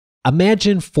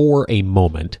Imagine for a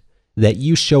moment that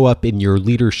you show up in your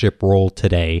leadership role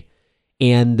today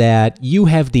and that you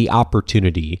have the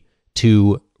opportunity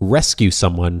to rescue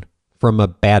someone from a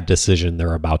bad decision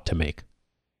they're about to make.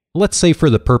 Let's say,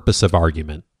 for the purpose of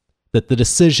argument, that the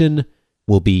decision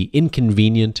will be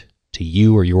inconvenient to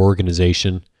you or your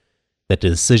organization, that the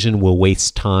decision will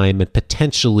waste time and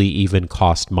potentially even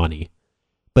cost money,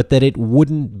 but that it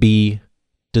wouldn't be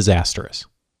disastrous.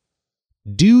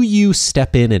 Do you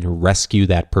step in and rescue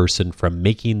that person from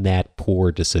making that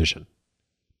poor decision?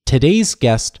 Today's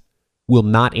guest will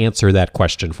not answer that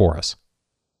question for us.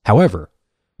 However,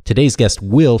 today's guest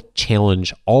will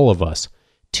challenge all of us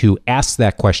to ask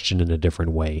that question in a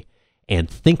different way and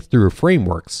think through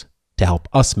frameworks to help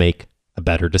us make a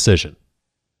better decision.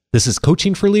 This is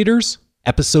Coaching for Leaders,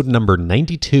 episode number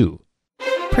 92.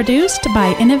 Produced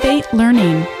by Innovate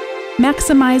Learning,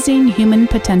 maximizing human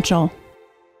potential.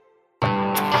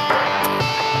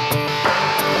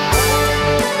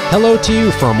 Hello to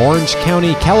you from Orange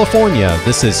County, California.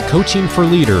 This is Coaching for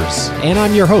Leaders, and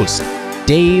I'm your host,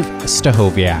 Dave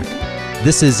Stachowiak.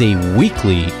 This is a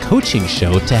weekly coaching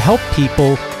show to help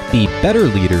people be better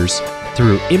leaders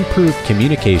through improved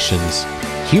communications,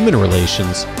 human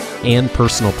relations, and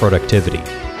personal productivity.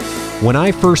 When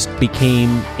I first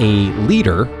became a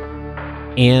leader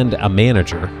and a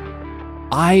manager,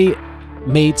 I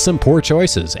made some poor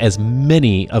choices, as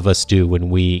many of us do when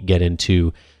we get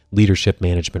into leadership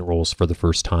management roles for the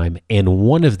first time. And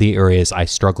one of the areas I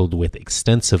struggled with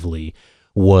extensively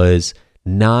was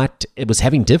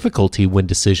having difficulty when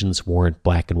decisions weren't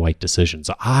black and white decisions.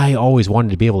 I always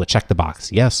wanted to be able to check the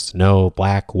box. Yes, no,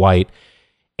 black, white.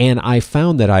 And I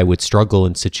found that I would struggle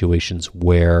in situations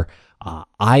where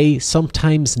I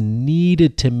sometimes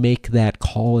needed to make that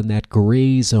call in that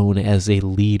gray zone as a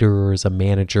leader or as a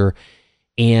manager.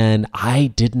 And I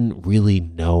didn't really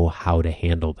know how to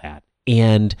handle that.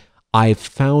 And I've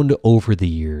found over the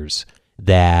years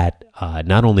that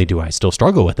not only do I still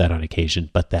struggle with that on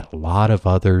occasion, but that a lot of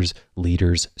others,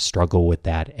 leaders, struggle with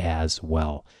that as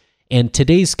well. And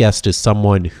today's guest is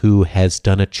someone who has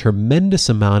done a tremendous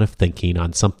amount of thinking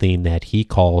on something that he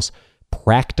calls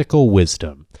practical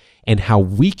wisdom, and how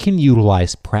we can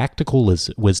utilize practical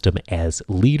wisdom as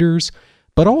leaders,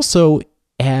 but also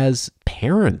as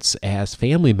parents, as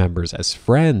family members, as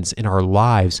friends in our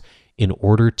lives in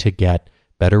order to get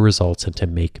better results and to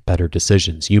make better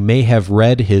decisions. You may have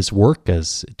read his work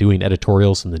as doing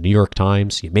editorials in the New York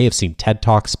Times. You may have seen TED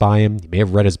Talks by him. You may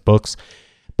have read his books.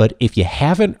 But if you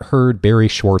haven't heard Barry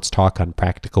Schwartz talk on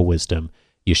practical wisdom,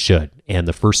 you should. And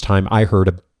the first time I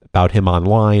heard about him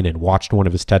online and watched one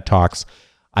of his TED Talks,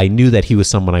 I knew that he was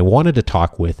someone I wanted to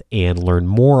talk with and learn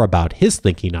more about his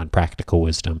thinking on practical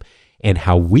wisdom and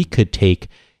how we could take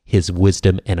his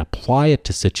wisdom and apply it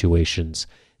to situations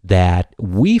that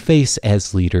we face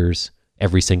as leaders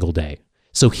every single day.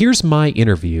 So here's my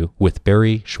interview with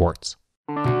Barry Schwartz.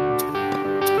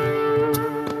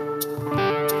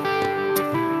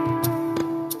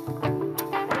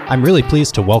 I'm really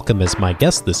pleased to welcome as my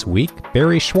guest this week,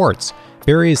 Barry Schwartz.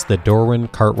 Barry is the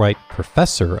Dorwin Cartwright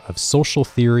Professor of Social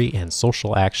Theory and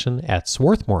Social Action at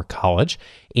Swarthmore College,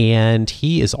 and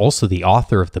he is also the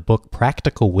author of the book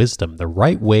Practical Wisdom, The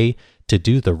Right Way to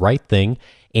Do the Right Thing.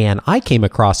 And I came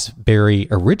across Barry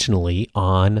originally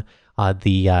on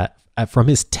from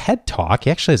his TED Talk.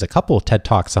 He actually has a couple of TED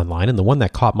Talks online, and the one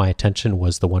that caught my attention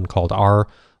was the one called Our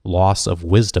Loss of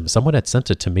Wisdom. Someone had sent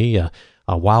it to me a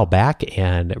while back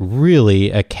and really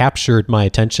captured my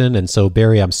attention. And so,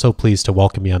 Barry, I'm so pleased to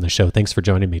welcome you on the show. Thanks for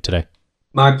joining me today.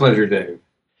 My pleasure, Dave.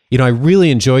 You know, I really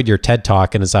enjoyed your TED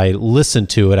Talk, and as I listened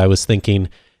to it, I was thinking,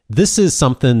 this is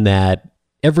something that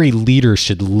every leader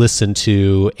should listen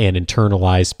to and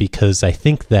internalize, because I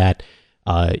think that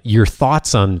your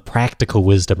thoughts on practical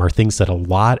wisdom are things that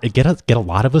get a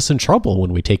lot of us in trouble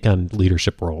when we take on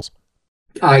leadership roles.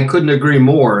 I couldn't agree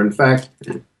more. In fact,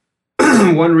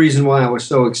 one reason why I was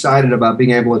so excited about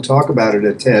being able to talk about it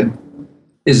at TED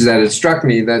is that it struck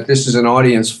me that this is an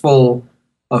audience full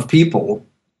of people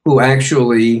who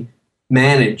actually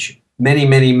manage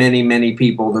many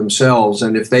people themselves.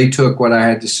 And if they took what I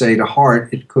had to say to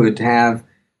heart, it could have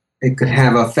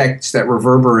effects that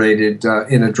reverberated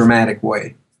in a dramatic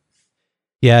way.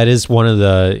 Yeah, it is one of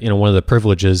the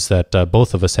privileges that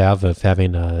both of us have of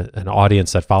having an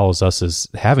audience that follows us, is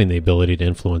having the ability to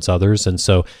influence others. And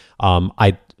so I'm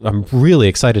really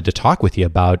excited to talk with you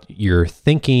about your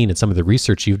thinking and some of the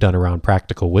research you've done around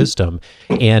practical wisdom.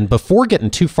 And before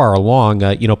getting too far along,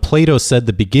 Plato said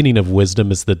the beginning of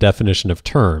wisdom is the definition of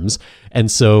terms. And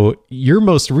so your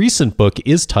most recent book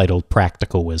is titled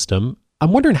Practical Wisdom.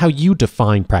 I'm wondering how you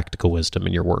define practical wisdom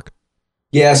in your work.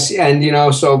 Yes, and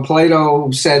so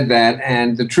Plato said that,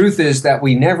 and the truth is that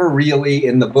we never really,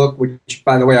 in the book, which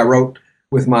by the way I wrote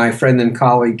with my friend and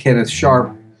colleague Kenneth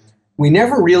Sharp, we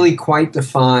never really quite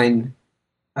define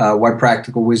what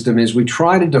practical wisdom is. We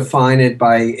try to define it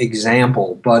by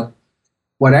example, but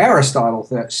what Aristotle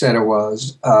said it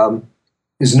was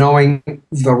is knowing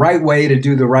the right way to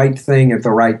do the right thing at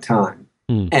the right time.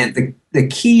 And the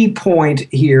key point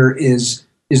here is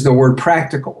the word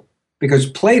practical, because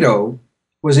Plato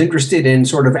was interested in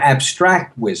sort of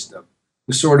abstract wisdom,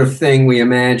 the sort of thing we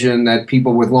imagine that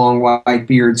people with long white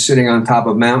beards sitting on top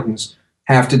of mountains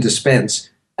have to dispense.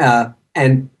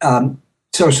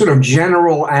 So sort of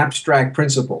general abstract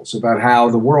principles about how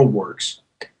the world works.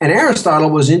 And Aristotle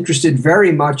was interested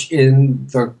very much in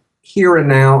the here and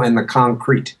now and the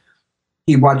concrete.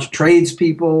 He watched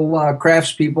tradespeople,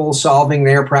 craftspeople solving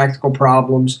their practical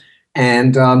problems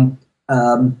and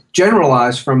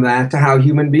generalized from that to how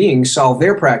human beings solve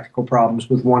their practical problems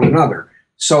with one another.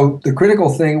 So the critical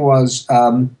thing was,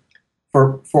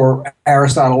 for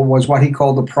Aristotle, was what he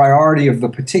called the priority of the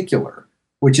particular,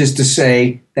 which is to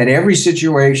say that every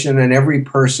situation and every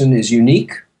person is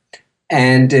unique.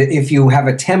 And if you have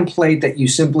a template that you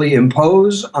simply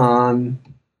impose on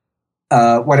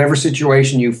whatever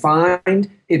situation you find,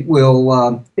 it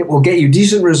will get you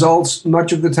decent results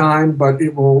much of the time, but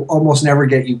it will almost never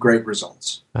get you great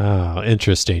results. Oh,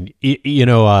 interesting.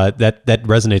 That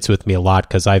resonates with me a lot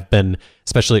because I've been,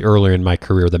 especially earlier in my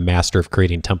career, the master of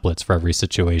creating templates for every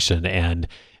situation. And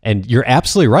you're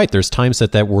absolutely right. There's times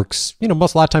that works, a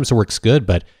lot of times it works good,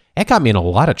 but it got me in a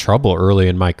lot of trouble early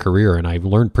in my career. And I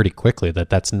learned pretty quickly that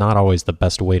that's not always the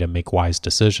best way to make wise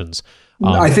decisions.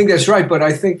 I think that's right. But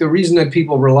I think the reason that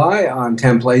people rely on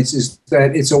templates is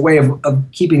that it's a way of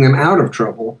keeping them out of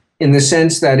trouble, in the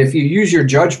sense that if you use your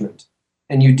judgment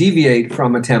and you deviate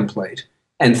from a template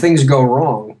and things go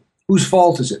wrong, whose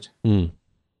fault is it?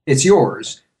 It's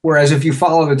yours. Whereas if you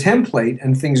follow the template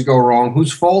and things go wrong,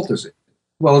 whose fault is it?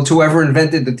 Well, it's whoever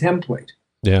invented the template.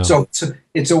 Yeah. So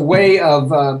it's a way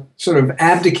of sort of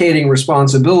abdicating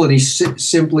responsibility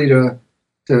simply to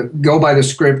go by the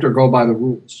script or go by the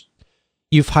rules.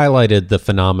 You've highlighted the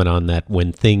phenomenon that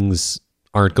when things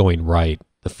aren't going right,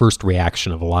 the first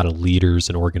reaction of a lot of leaders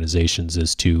and organizations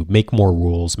is to make more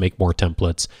rules, make more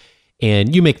templates.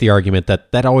 And you make the argument that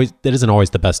isn't always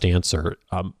the best answer.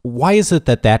 Why is it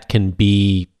that can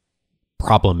be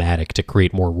problematic to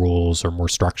create more rules or more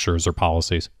structures or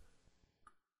policies?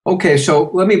 Okay, so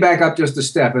let me back up just a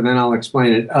step and then I'll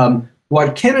explain it.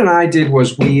 What Ken and I did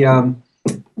was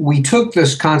we took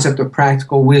this concept of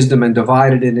practical wisdom and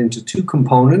divided it into two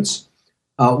components.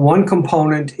 One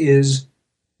component is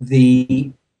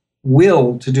the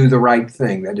will to do the right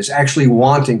thing, that is actually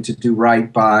wanting to do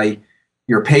right by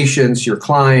your patients, your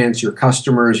clients, your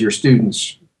customers, your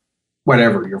students,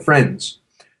 whatever, your friends.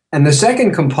 And the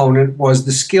second component was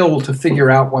the skill to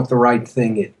figure out what the right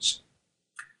thing is.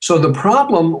 So the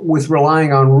problem with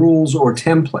relying on rules or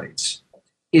templates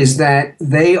is that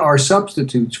they are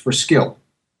substitutes for skill.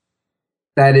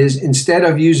 That is, instead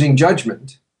of using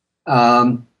judgment,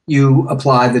 you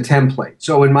apply the template.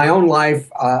 So in my own life,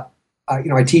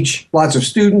 I teach lots of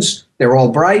students. They're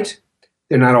all bright.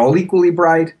 They're not all equally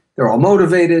bright. They're all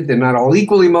motivated. They're not all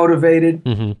equally motivated.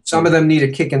 Mm-hmm. Some of them need a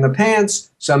kick in the pants.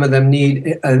 Some of them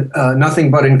need nothing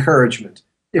but encouragement.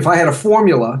 If I had a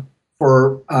formula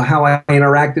for how I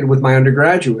interacted with my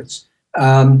undergraduates,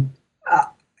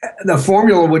 the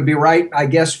formula would be right, I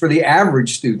guess, for the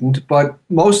average student, but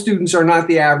most students are not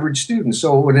the average student,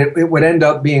 so it would end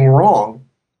up being wrong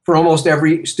for almost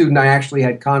every student I actually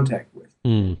had contact with.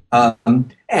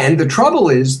 And the trouble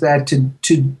is that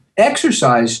to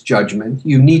exercise judgment,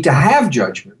 you need to have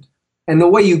judgment, and the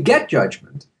way you get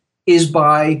judgment is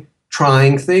by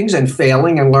trying things and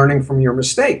failing and learning from your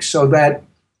mistakes, so that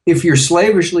if you're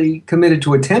slavishly committed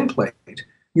to a template,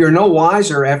 you're no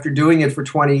wiser after doing it for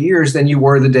 20 years than you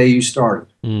were the day you started.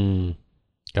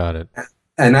 Got it.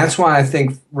 And that's why I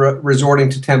think resorting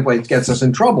to templates gets us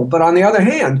in trouble. But on the other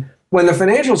hand, when the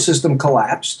financial system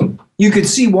collapsed, you could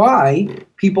see why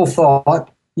people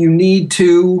thought you need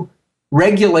to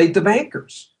regulate the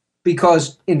bankers.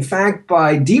 Because, in fact,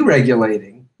 by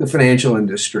deregulating the financial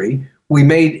industry, we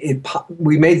made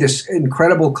this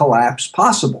incredible collapse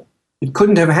possible. It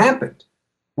couldn't have happened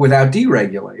without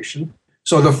deregulation.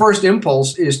 So the first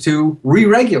impulse is to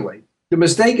re-regulate. The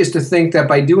mistake is to think that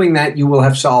by doing that, you will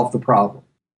have solved the problem.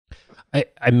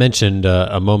 I mentioned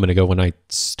a moment ago when I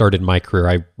started my career,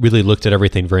 I really looked at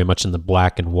everything very much in the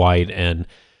black and white. And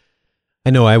I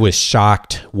know I was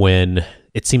shocked when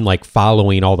it seemed like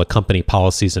following all the company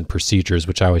policies and procedures,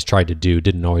 which I always tried to do,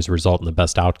 didn't always result in the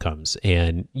best outcomes.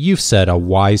 And you've said a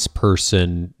wise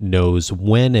person knows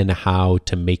when and how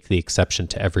to make the exception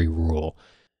to every rule.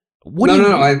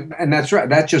 And that's right.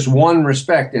 That's just one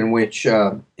respect in which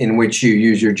you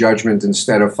use your judgment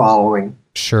instead of following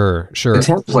the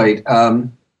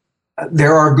template.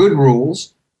 There are good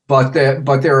rules, but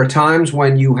there are times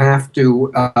when you have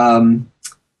to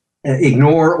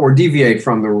ignore or deviate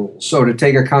from the rules. So to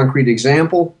take a concrete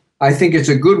example, I think it's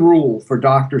a good rule for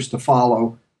doctors to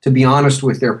follow to be honest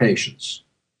with their patients.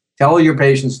 Tell your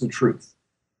patients the truth.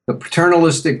 The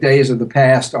paternalistic days of the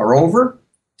past are over.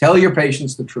 Tell your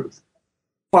patients the truth.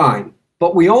 Fine.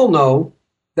 But we all know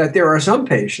that there are some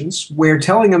patients where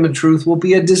telling them the truth will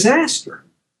be a disaster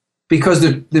because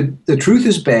the truth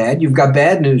is bad. You've got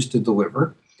bad news to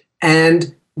deliver.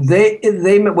 And they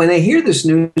when they hear this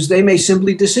news, they may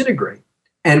simply disintegrate.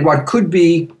 And what could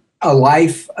be a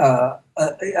life, a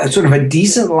sort of a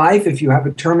decent life if you have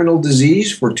a terminal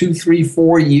disease for 2, 3,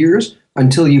 4 years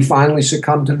until you finally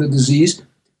succumb to the disease,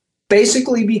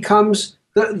 basically becomes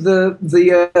the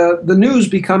news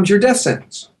becomes your death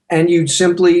sentence, and you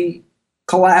simply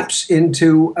collapse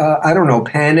into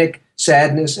panic,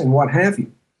 sadness, and what have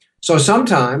you. So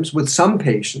sometimes with some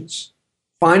patients,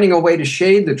 finding a way to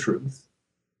shade the truth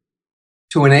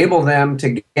to enable them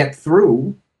to get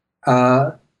through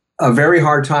a very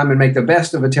hard time and make the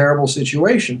best of a terrible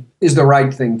situation is the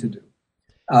right thing to do.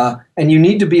 And you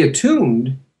need to be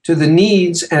attuned to the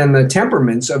needs and the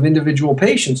temperaments of individual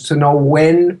patients to know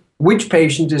which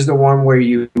patient is the one where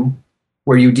you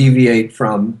deviate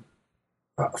from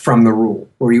the rule,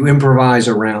 where you improvise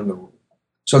around the rule.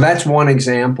 So that's one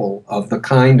example of the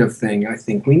kind of thing I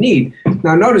think we need.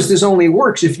 Now notice this only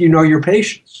works if you know your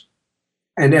patients.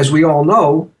 And as we all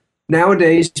know,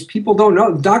 nowadays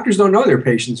doctors don't know their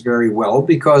patients very well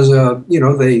because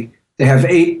they have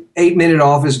 8-minute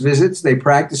office visits. They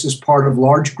practice as part of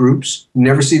large groups,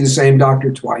 never see the same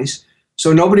doctor twice.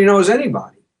 So nobody knows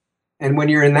anybody. And when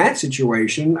you're in that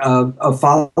situation, of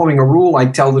following a rule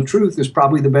like tell the truth is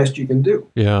probably the best you can do.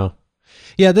 Yeah.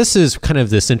 Yeah, this is kind of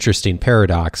this interesting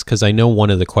paradox because I know one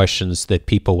of the questions that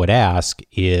people would ask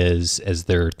is, as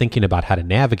they're thinking about how to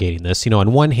navigating this,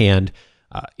 on one hand,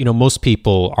 most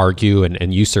people argue,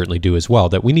 and you certainly do as well,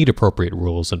 that we need appropriate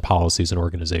rules and policies and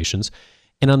organizations.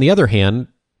 And on the other hand,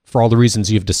 for all the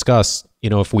reasons you've discussed,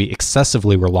 if we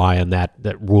excessively rely on that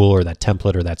rule or that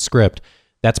template or that script,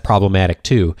 that's problematic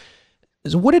too.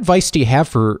 So what advice do you have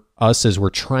for us as we're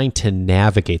trying to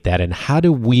navigate that, and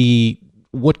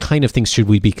what kind of things should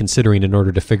we be considering in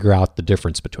order to figure out the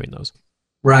difference between those?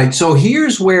 Right. So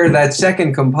here's where that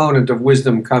second component of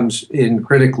wisdom comes in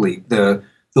critically, the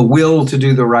will to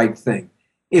do the right thing.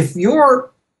 If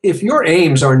your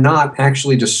aims are not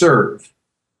actually to serve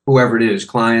whoever it is,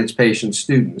 clients, patients,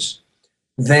 students,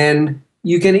 then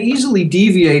you can easily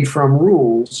deviate from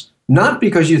rules, not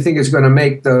because you think it's going to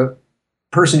make the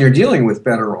person you're dealing with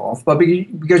better off, but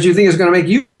because you think it's going to make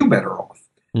you better off.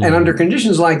 Mm-hmm. And under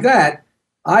conditions like that,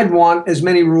 I'd want as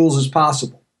many rules as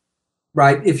possible,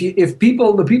 right? If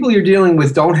the people you're dealing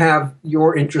with don't have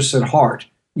your interests at heart,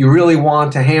 you really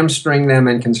want to hamstring them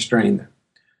and constrain them.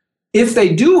 If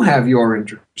they do have your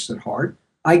interests at heart,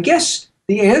 I guess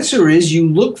the answer is you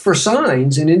look for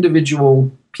signs in individual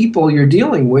people you're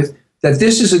dealing with that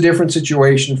this is a different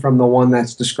situation from the one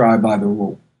that's described by the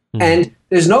rule. Mm-hmm. And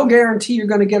there's no guarantee you're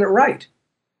going to get it right.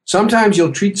 Sometimes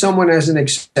you'll treat someone as an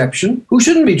exception who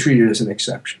shouldn't be treated as an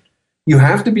exception. You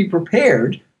have to be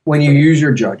prepared when you use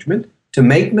your judgment to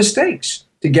make mistakes,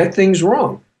 to get things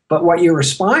wrong. But what you're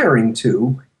aspiring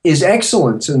to is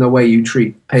excellence in the way you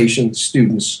treat patients,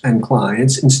 students, and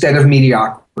clients instead of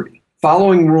mediocrity.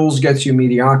 Following rules gets you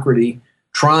mediocrity.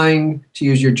 Trying to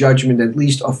use your judgment at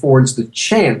least affords the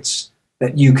chance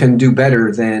that you can do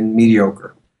better than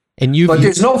mediocre. But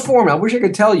there's no formula. I wish I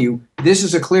could tell you this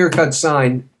is a clear-cut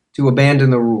sign to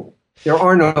abandon the rule. There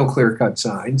are no clear-cut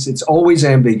signs. It's always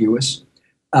ambiguous.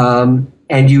 And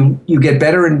you get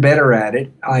better and better at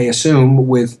it, I assume,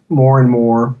 with more and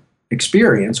more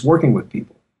experience working with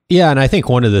people. Yeah, and I think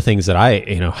one of the things that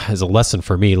as a lesson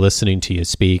for me listening to you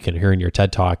speak and hearing your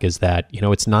TED Talk is that,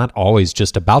 it's not always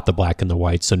just about the black and the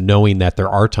white. So knowing that there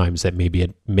are times that maybe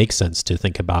it makes sense to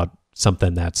think about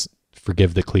something that's,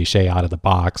 forgive the cliche, out of the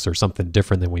box or something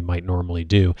different than we might normally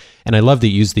do. And I love to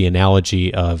use the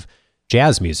analogy of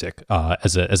jazz music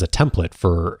as a template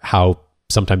for how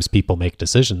sometimes people make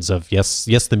decisions of, yes,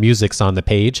 the music's on the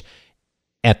page.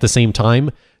 At the same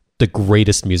time, the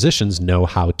greatest musicians know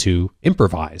how to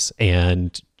improvise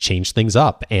and change things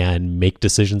up and make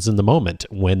decisions in the moment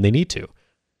when they need to.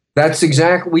 That's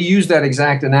exactly, we use that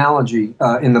exact analogy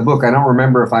in the book. I don't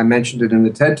remember if I mentioned it in the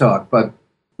TED Talk, but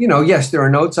yes, there are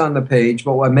notes on the page,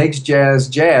 but what makes jazz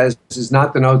jazz is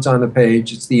not the notes on the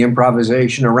page, it's the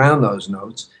improvisation around those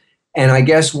notes. And I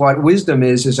guess what wisdom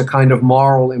is a kind of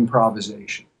moral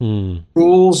improvisation.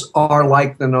 Rules are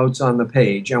like the notes on the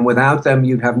page, and without them,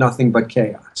 you'd have nothing but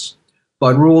chaos.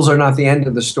 But rules are not the end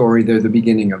of the story, they're the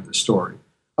beginning of the story.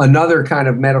 Another kind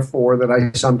of metaphor that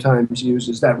I sometimes use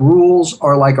is that rules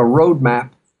are like a road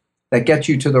map that gets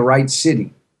you to the right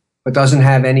city, but doesn't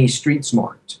have any street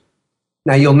smarts.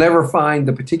 Now, you'll never find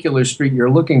the particular street you're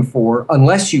looking for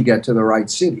unless you get to the right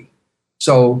city.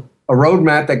 So a road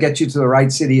map that gets you to the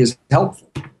right city is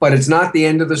helpful, but it's not the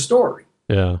end of the story.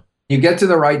 Yeah. You get to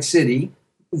the right city,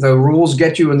 the rules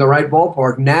get you in the right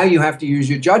ballpark. Now you have to use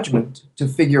your judgment to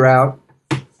figure out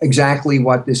exactly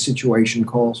what this situation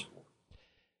calls for.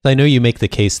 I know you make the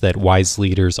case that wise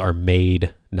leaders are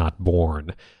made, not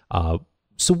born.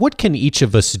 So what can each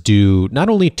of us do, not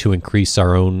only to increase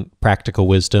our own practical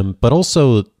wisdom, but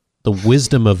also the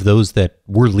wisdom of those that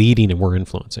we're leading and we're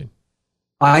influencing?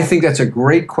 I think that's a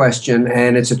great question,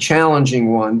 and it's a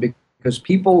challenging one because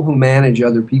people who manage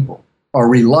other people are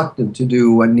reluctant to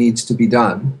do what needs to be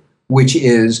done, which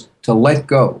is to let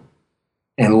go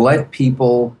and let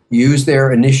people use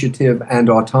their initiative and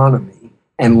autonomy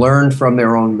and learn from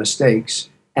their own mistakes,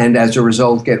 and as a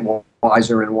result get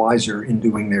wiser and wiser in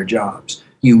doing their jobs.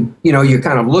 You're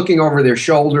kind of looking over their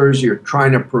shoulders, you're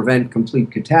trying to prevent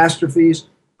complete catastrophes,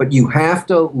 but you have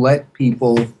to let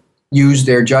people use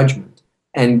their judgment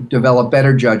and develop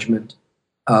better judgment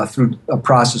through a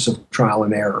process of trial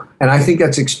and error. And I think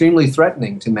that's extremely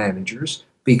threatening to managers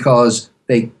because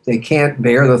they can't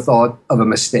bear the thought of a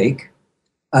mistake.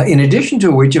 In addition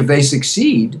to which, if they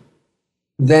succeed,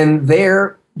 then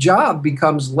their job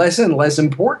becomes less and less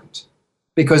important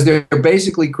because they're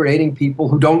basically creating people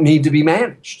who don't need to be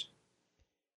managed.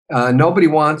 Nobody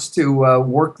wants to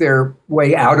work their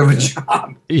way out of a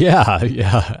job. Yeah.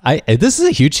 This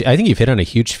is I think you've hit on a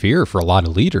huge fear for a lot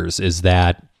of leaders is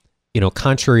that,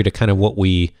 contrary to kind of what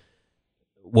we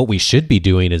should be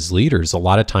doing as leaders, a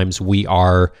lot of times we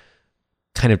are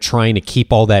kind of trying to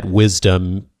keep all that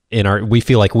wisdom we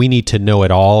feel like we need to know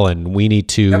it all and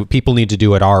people need to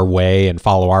do it our way and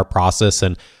follow our process.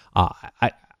 And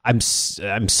I'm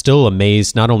still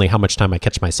amazed not only how much time I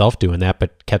catch myself doing that,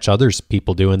 but catch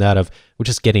people doing that of we're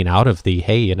just getting out of the,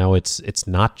 hey, it's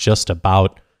not just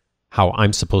about how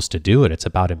I'm supposed to do it. It's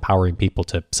about empowering people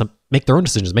to make their own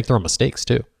decisions, make their own mistakes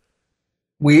too.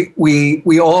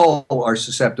 We all are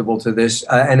susceptible to this.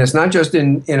 And it's not just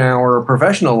in our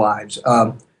professional lives.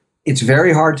 It's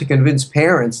very hard to convince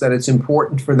parents that it's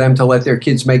important for them to let their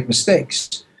kids make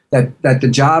mistakes, that the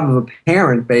job of a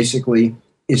parent basically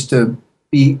is to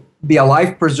be a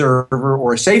life preserver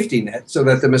or a safety net so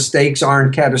that the mistakes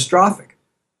aren't catastrophic.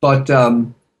 But,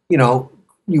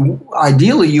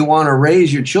 ideally you want to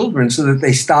raise your children so that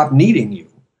they stop needing you.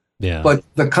 Yeah. But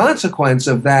the consequence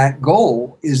of that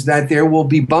goal is that there will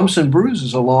be bumps and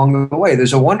bruises along the way.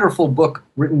 There's a wonderful book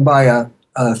written by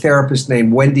a therapist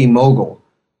named Wendy Mogul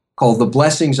called The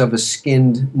Blessings of a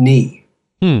Skinned Knee.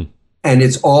 And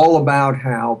it's all about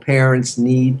how parents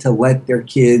need to let their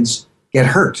kids get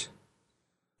hurt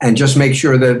and just make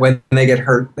sure that when they get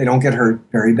hurt, they don't get hurt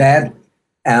very badly.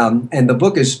 And the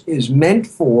book is meant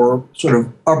for sort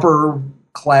of upper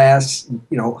class,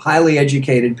 highly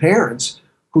educated parents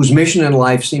whose mission in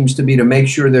life seems to be to make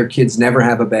sure their kids never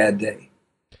have a bad day.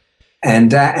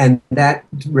 And that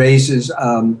raises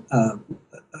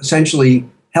essentially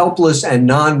helpless and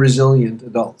non-resilient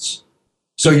adults.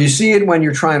 So you see it when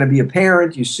you're trying to be a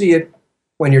parent, you see it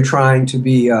when you're trying to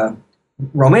be a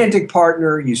romantic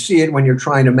partner, you see it when you're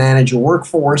trying to manage a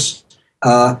workforce.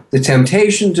 The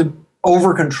temptation to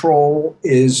over-control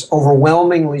is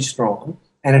overwhelmingly strong,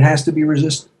 and it has to be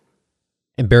resisted.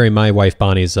 And Barry, my wife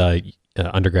Bonnie's an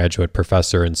undergraduate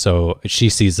professor, and so she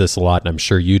sees this a lot, and I'm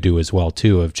sure you do as well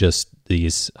too, of just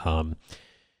these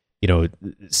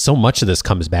so much of this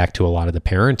comes back to a lot of the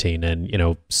parenting,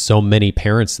 and, so many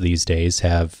parents these days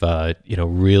have,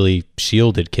 really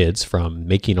shielded kids from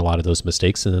making a lot of those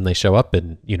mistakes. And then they show up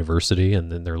in university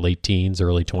and then they're late teens,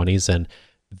 early 20s, and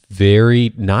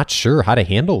very not sure how to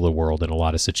handle the world in a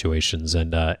lot of situations.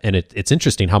 And it's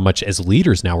interesting how much as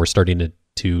leaders now we're starting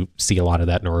to see a lot of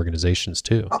that in our organizations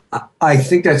too. I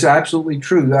think that's absolutely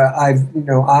true.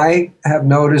 I have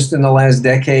noticed in the last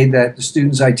decade that the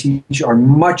students I teach are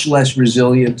much less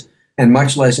resilient and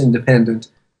much less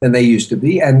independent than they used to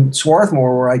be. And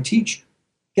Swarthmore, where I teach,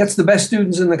 gets the best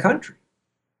students in the country.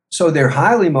 So they're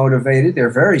highly motivated, they're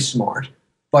very smart,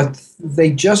 but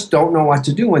they just don't know what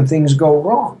to do when things go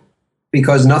wrong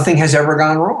because nothing has ever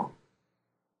gone wrong.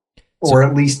 or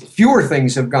at least fewer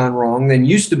things have gone wrong than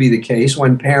used to be the case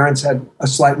when parents had a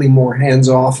slightly more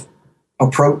hands-off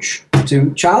approach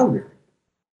to child rearing.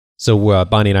 So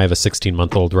Bonnie and I have a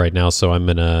 16-month-old right now, so I'm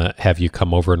going to have you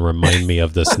come over and remind me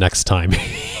of this next time.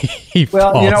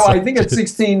 Well, I think at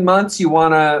 16 months you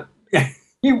want to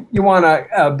you want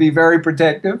to be very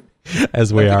protective.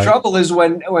 As we are. The trouble is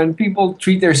when people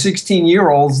treat their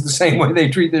 16-year-olds the same way they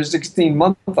treat their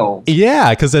 16-month-olds. Yeah,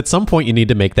 because at some point you need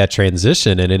to make that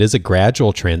transition, and it is a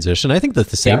gradual transition. I think that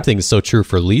the same thing is so true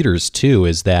for leaders too,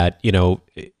 is that,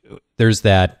 there's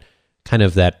that kind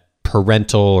of that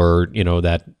parental or,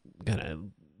 that kind of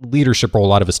leadership role a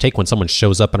lot of us take when someone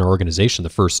shows up in our organization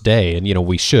the first day. And,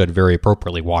 we should very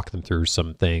appropriately walk them through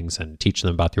some things and teach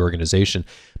them about the organization.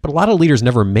 But a lot of leaders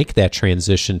never make that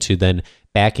transition to then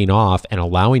backing off and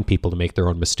allowing people to make their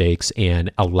own mistakes and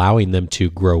allowing them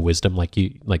to grow wisdom, like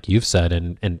you've said,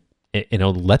 and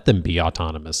let them be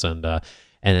autonomous. And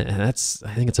that's,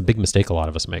 I think it's a big mistake a lot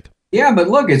of us make. Yeah, but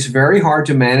look, it's very hard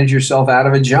to manage yourself out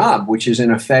of a job, which is in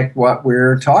effect what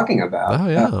we're talking about. Oh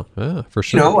yeah, for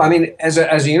sure. As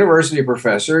a university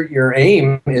professor, your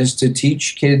aim is to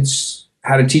teach kids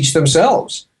how to teach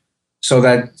themselves, so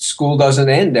that school doesn't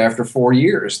end after 4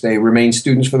 years. They remain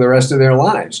students for the rest of their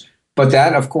lives. But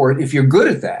that, of course, if you're good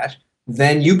at that,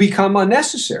 then you become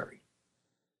unnecessary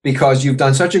because you've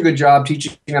done such a good job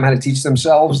teaching them how to teach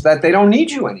themselves that they don't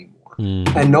need you anymore.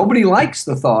 And nobody likes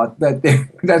the thought that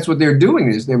that's what they're doing,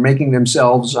 is they're making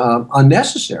themselves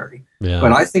unnecessary. Yeah.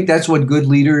 But I think that's what good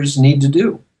leaders need to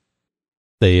do.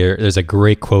 There's a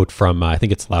great quote from, I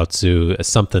think it's Lao Tzu,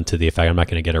 something to the effect, I'm not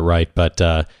going to get it right, but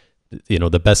the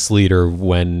best leader,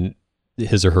 when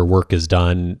his or her work is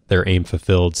done, their aim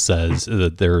fulfilled, says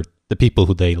that the people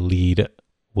who they lead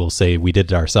will say, we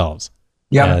did it ourselves.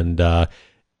 Yeah.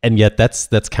 And yet that's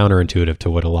counterintuitive to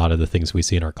what a lot of the things we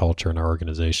see in our culture and our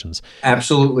organizations.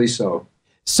 Absolutely so.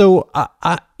 So,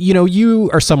 you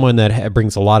are someone that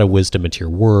brings a lot of wisdom into your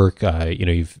work.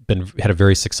 You've had a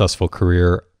very successful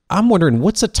career. I'm wondering,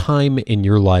 what's a time in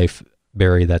your life,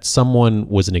 Barry, that someone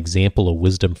was an example of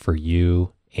wisdom for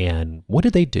you, and what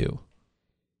did they do?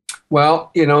 Well,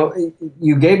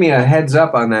 you gave me a heads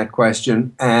up on that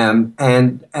question, and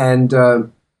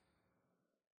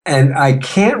I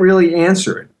can't really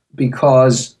answer it,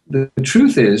 because the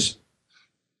truth is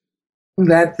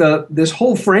that this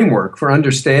whole framework for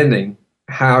understanding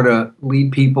how to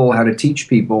lead people, how to teach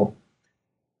people,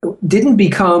 I didn't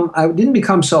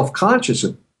become self-conscious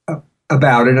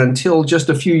about it until just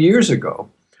a few years ago.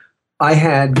 I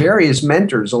had various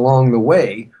mentors along the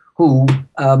way who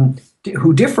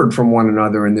differed from one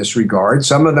another in this regard.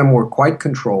 Some of them were quite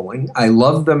controlling. I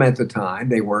loved them at the time.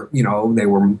 They were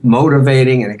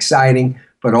motivating and exciting,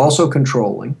 but also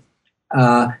controlling.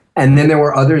 And then there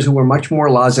were others who were much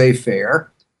more laissez-faire.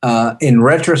 In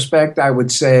retrospect, I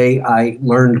would say I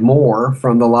learned more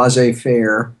from the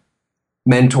laissez-faire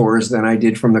mentors than I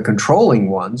did from the controlling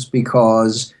ones,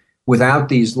 because without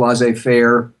these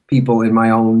laissez-faire people in my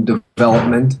own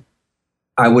development,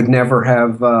 I would never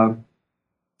have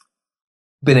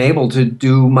been able to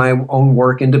do my own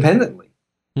work independently.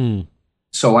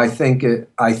 So I think,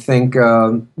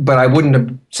 but I wouldn't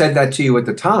have said that to you at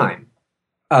the time.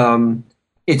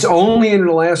 It's only in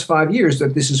the last 5 years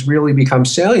that this has really become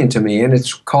salient to me, and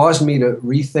it's caused me to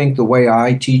rethink the way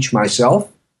I teach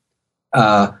myself,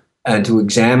 and to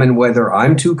examine whether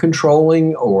I'm too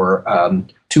controlling or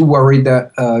too worried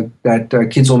that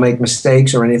kids will make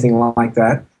mistakes or anything like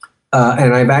that.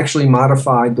 And I've actually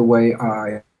modified the way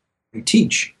I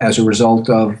teach as a result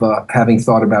of having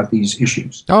thought about these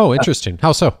issues. Oh, interesting.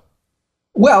 How so?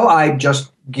 Well, I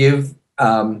just give,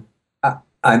 I'm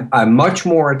much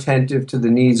more attentive to the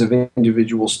needs of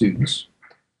individual students.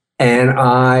 And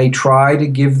I try to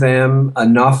give them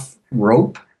enough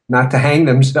rope, not to hang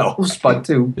themselves, but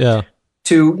to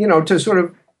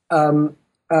sort of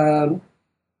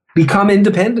become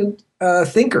independent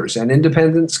thinkers and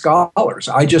independent scholars.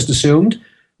 I just assumed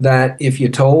that if you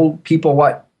told people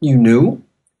what you knew,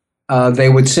 they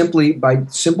would simply, by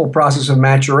simple process of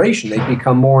maturation, they'd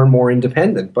become more and more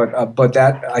independent. But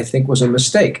that, I think, was a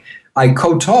mistake. I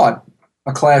co-taught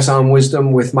a class on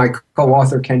wisdom with my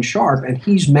co-author, Ken Sharp, and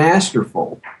he's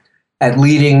masterful at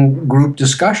leading group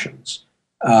discussions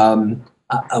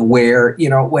where,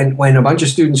 when a bunch of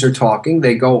students are talking,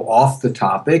 they go off the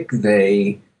topic,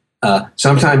 they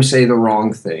sometimes say the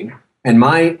wrong thing. And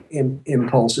my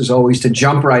impulse is always to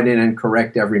jump right in and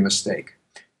correct every mistake.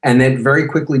 And then very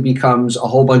quickly becomes a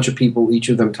whole bunch of people, each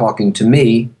of them talking to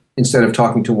me instead of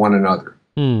talking to one another.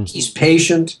 He's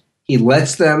patient. He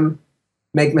lets them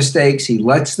make mistakes. He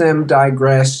lets them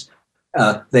digress.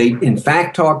 They, in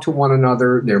fact, talk to one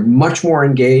another. They're much more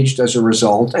engaged as a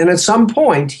result. And at some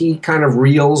point, he kind of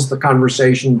reels the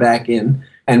conversation back in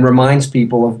and reminds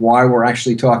people of why we're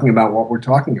actually talking about what we're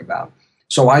talking about.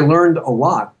 So I learned a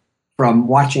lot from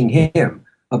watching him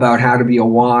about how to be a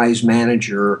wise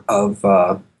manager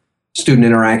of student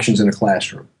interactions in a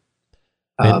classroom.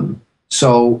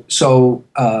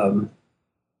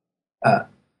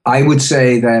 I would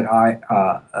say that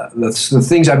the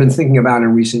things I've been thinking about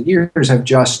in recent years have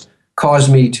just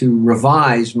caused me to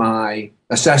revise my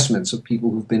assessments of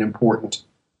people who've been important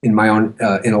in my own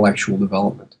intellectual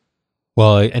development.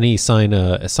 Well, a sign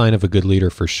of a good leader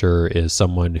for sure is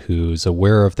someone who's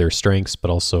aware of their strengths,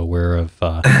 but also aware of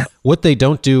what they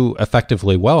don't do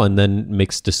effectively well, and then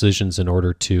makes decisions in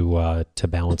order to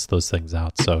balance those things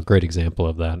out. So, a great example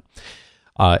of that.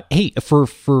 Hey, for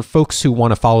folks who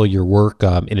want to follow your work,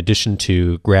 in addition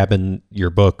to grabbing your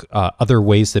book, other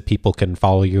ways that people can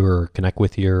follow you or connect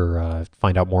with you or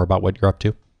find out more about what you're up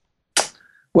to?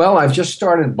 Well, I've just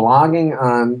started blogging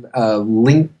on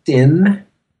LinkedIn.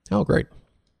 Oh, great!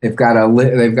 They've got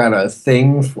a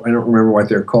thing. I don't remember what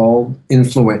they're called.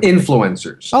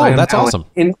 Influencers. Oh, that's awesome.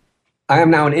 I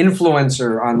am now an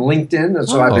influencer on LinkedIn, and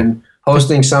so I've been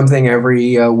hosting something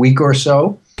every week or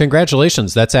so.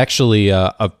 Congratulations! That's actually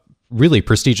a really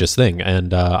prestigious thing,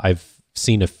 and I've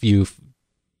seen a few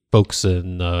folks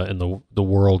in the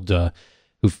world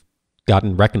who've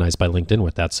gotten recognized by LinkedIn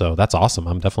with that. So that's awesome.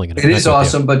 I'm definitely going to. It is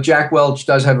awesome, but Jack Welch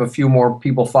does have a few more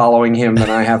people following him than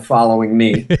I have following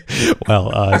me.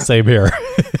 Well, same here.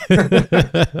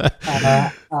 But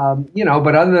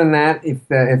other than that,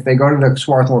 if they go to the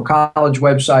Swarthmore College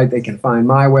website, they can find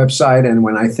my website, and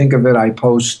when I think of it, I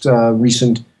post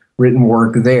recent written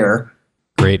work there.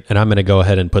 Great. And I'm going to go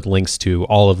ahead and put links to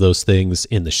all of those things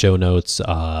in the show notes,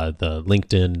 the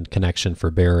LinkedIn connection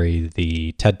for Barry,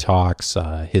 the TED Talks,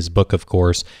 his book, of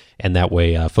course, and that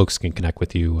way folks can connect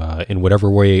with you in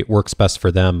whatever way works best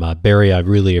for them. Barry, I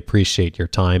really appreciate your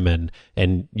time and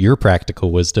your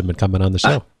practical wisdom in coming on the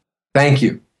show. Thank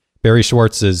you. Barry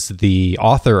Schwartz is the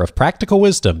author of Practical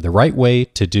Wisdom, The Right Way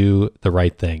to Do the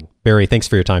Right Thing. Barry, thanks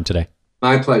for your time today.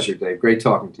 My pleasure, Dave. Great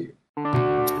talking to you.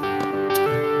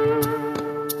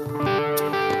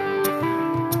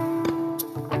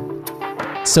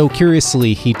 So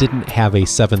curiously, he didn't have a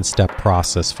 7-step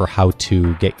process for how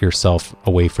to get yourself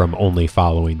away from only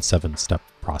following 7-step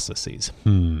processes.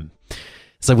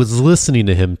 As I was listening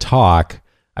to him talk,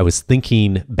 I was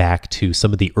thinking back to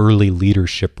some of the early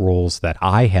leadership roles that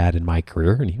I had in my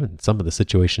career, and even some of the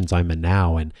situations I'm in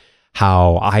now, and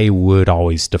how I would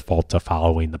always default to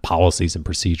following the policies and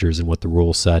procedures and what the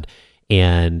rules said.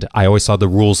 And I always saw the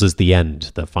rules as the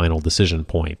end, the final decision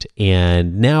point.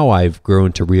 And now I've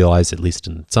grown to realize, at least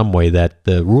in some way, that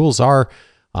the rules are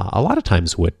a lot of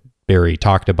times what Barry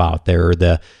talked about. They're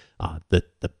the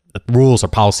rules or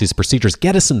policies, procedures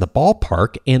get us in the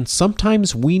ballpark. And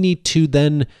sometimes we need to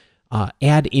then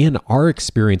add in our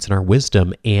experience and our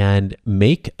wisdom and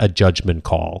make a judgment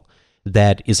call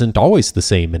that isn't always the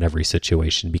same in every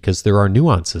situation, because there are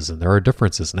nuances and there are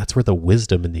differences, and that's where the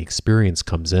wisdom and the experience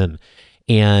comes in,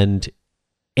 and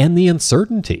the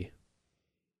uncertainty.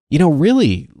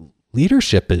 Really,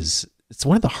 leadership it's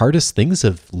one of the hardest things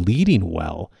of leading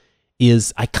well.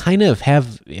 Is I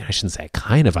have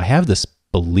this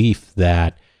belief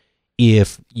that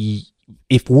if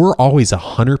we're always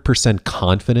 100%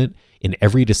 confident in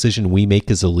every decision we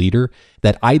make as a leader,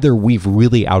 that either we've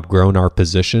really outgrown our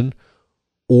position,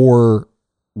 or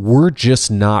we're just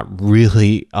not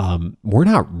really,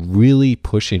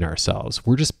 pushing ourselves.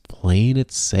 We're just playing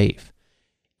it safe.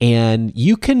 And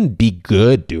you can be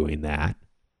good doing that,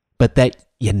 but that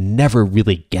you never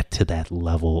really get to that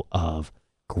level of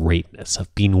greatness,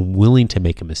 of being willing to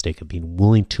make a mistake, of being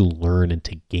willing to learn and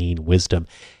to gain wisdom.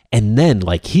 And then,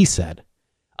 like he said,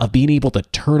 of being able to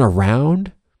turn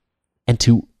around and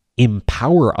to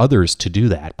empower others to do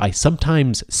that by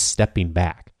sometimes stepping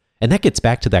back. And that gets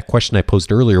back to that question I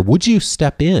posed earlier. Would you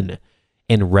step in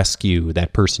and rescue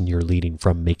that person you're leading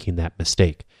from making that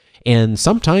mistake? And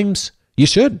sometimes you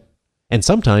should, and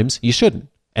sometimes you shouldn't.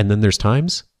 And then there's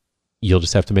times you'll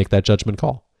just have to make that judgment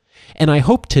call. And I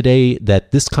hope today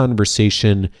that this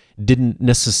conversation didn't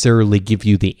necessarily give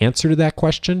you the answer to that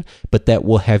question, but that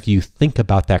will have you think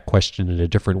about that question in a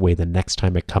different way the next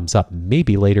time it comes up,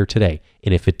 maybe later today.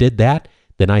 And if it did that,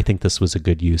 then I think this was a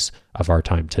good use of our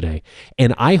time today.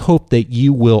 And I hope that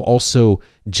you will also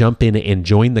jump in and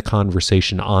join the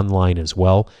conversation online as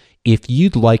well. If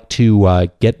you'd like to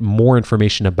get more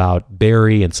information about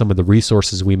Barry and some of the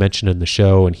resources we mentioned in the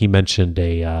show, and he mentioned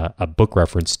a book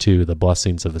reference to The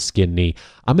Blessings of a Skinned Knee,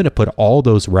 I'm going to put all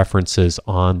those references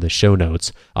on the show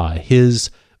notes.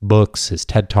 His books, his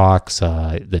TED Talks,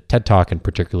 the TED Talk in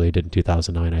particular he did in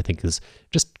 2009, I think is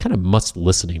just kind of must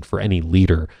listening for any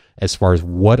leader as far as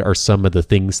what are some of the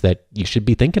things that you should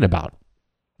be thinking about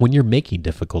when you're making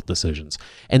difficult decisions.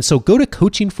 And so go to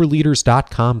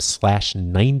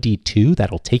coachingforleaders.com/92.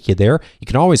 That'll take you there. You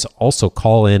can always also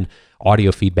call in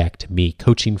audio feedback to me,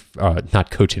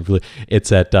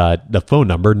 it's at the phone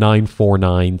number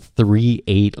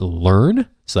 949-38-LEARN.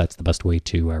 So that's the best way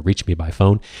to reach me by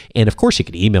phone. And of course, you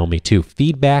can email me too,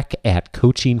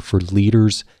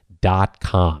 feedback@coachingforleaders.com.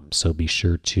 So be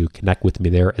sure to connect with me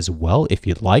there as well if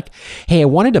you'd like. Hey, I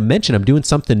wanted to mention I'm doing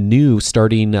something new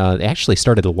starting, actually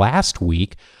started last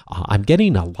week. I'm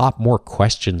getting a lot more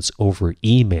questions over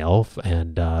email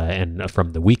and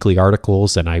from the weekly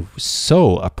articles, and I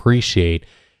so appreciate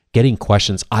getting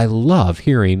questions. I love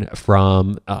hearing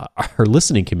from our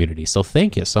listening community. So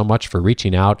thank you so much for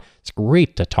reaching out. It's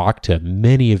great to talk to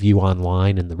many of you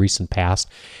online in the recent past.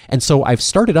 And so I've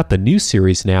started up a new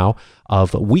series now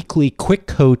of weekly quick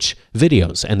coach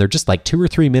videos, and they're just like 2 or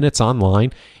 3 minutes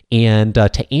online, and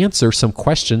to answer some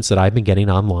questions that I've been getting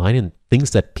online and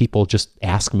things that people just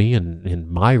ask me in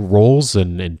my roles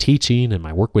and teaching and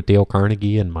my work with Dale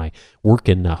Carnegie and my work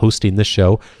in hosting this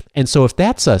show. And so if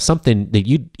that's something that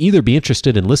you'd either be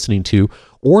interested in listening to,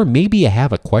 or maybe you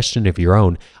have a question of your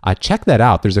own, check that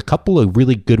out. There's a couple of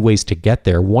really good ways to get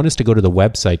there. One is to go to the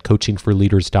website,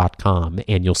 coachingforleaders.com,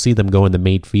 and you'll see them go in the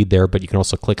main feed there, but you can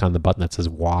also click on the button that says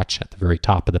watch at the very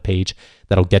top of the page.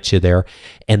 That'll get you there.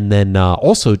 And then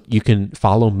also you can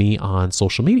follow me on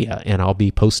social media, and I'll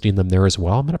be posting them there as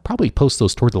well. I'm going to probably post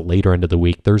those toward the later end of the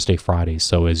week, Thursday, Friday.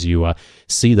 So as you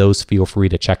see those, feel free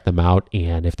to check them out.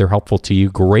 And if they're helpful to you,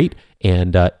 great.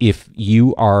 And if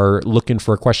you are looking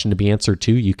for a question to be answered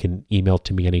too, you can email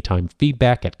to me anytime,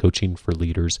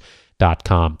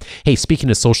 feedback@coachingforleaders.com. Hey,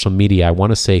 speaking of social media, I want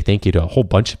to say thank you to a whole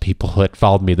bunch of people that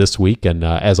followed me this week. And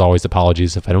as always,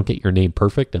 apologies if I don't get your name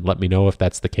perfect, and let me know if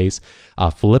that's the case.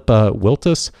 Philippa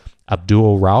Wiltus,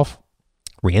 Abdul Ralph,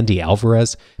 Randy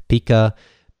Alvarez, Pika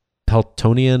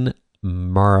Peltonian,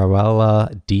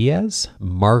 Maruela Diaz,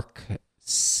 Mark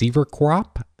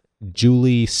Severkrop,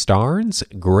 Julie Starnes,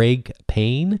 Greg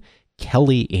Payne,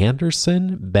 Kelly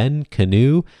Anderson, Ben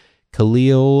Canoe,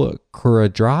 Khalil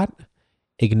Kuradrat,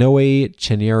 Ignoe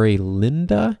Cheneri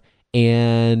Linda,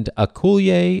 and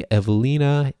Akulye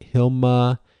Evelina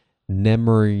Hilma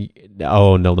Nemery.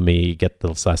 Oh, no, let me get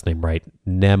this last name right.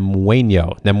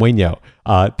 Nemweño.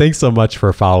 Thanks so much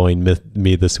for following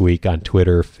me this week on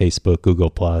Twitter, Facebook,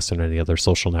 Google+, and any other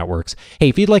social networks. Hey,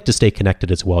 if you'd like to stay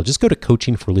connected as well, just go to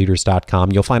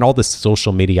coachingforleaders.com. You'll find all the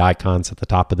social media icons at the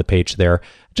top of the page there.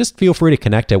 Just feel free to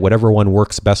connect at whatever one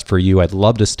works best for you. I'd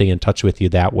love to stay in touch with you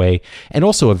that way. And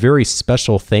also a very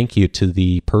special thank you to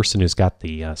the person who's got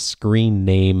the screen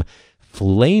name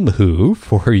Flamewho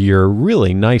for your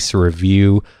really nice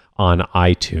review on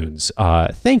iTunes.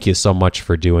 Thank you so much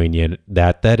for doing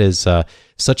that. That is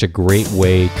such a great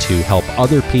way to help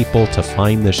other people to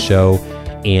find the show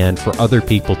and for other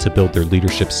people to build their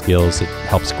leadership skills. It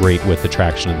helps great with the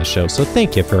traction of the show. So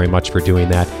thank you very much for doing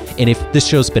that. And if this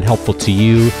show's been helpful to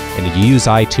you and you use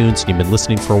iTunes and you've been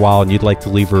listening for a while and you'd like to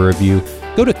leave a review,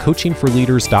 go to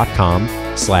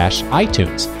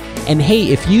coachingforleaders.com/iTunes. And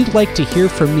hey, if you'd like to hear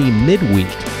from me midweek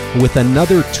with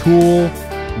another tool,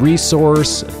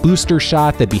 resource, booster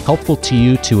shot that'd be helpful to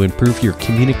you to improve your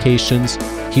communications,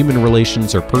 human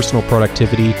relations, or personal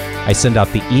productivity, I send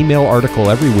out the email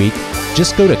article every week.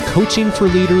 Just go to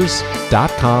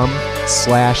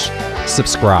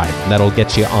coachingforleaders.com/subscribe. And that'll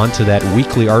get you onto that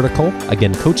weekly article.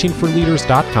 Again,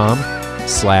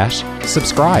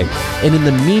 coachingforleaders.com/subscribe. And in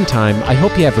the meantime, I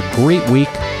hope you have a great week.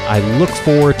 I look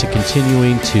forward to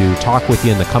continuing to talk with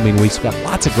you in the coming weeks. We've got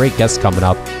lots of great guests coming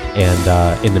up. And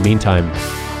in the meantime,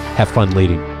 have fun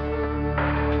leading.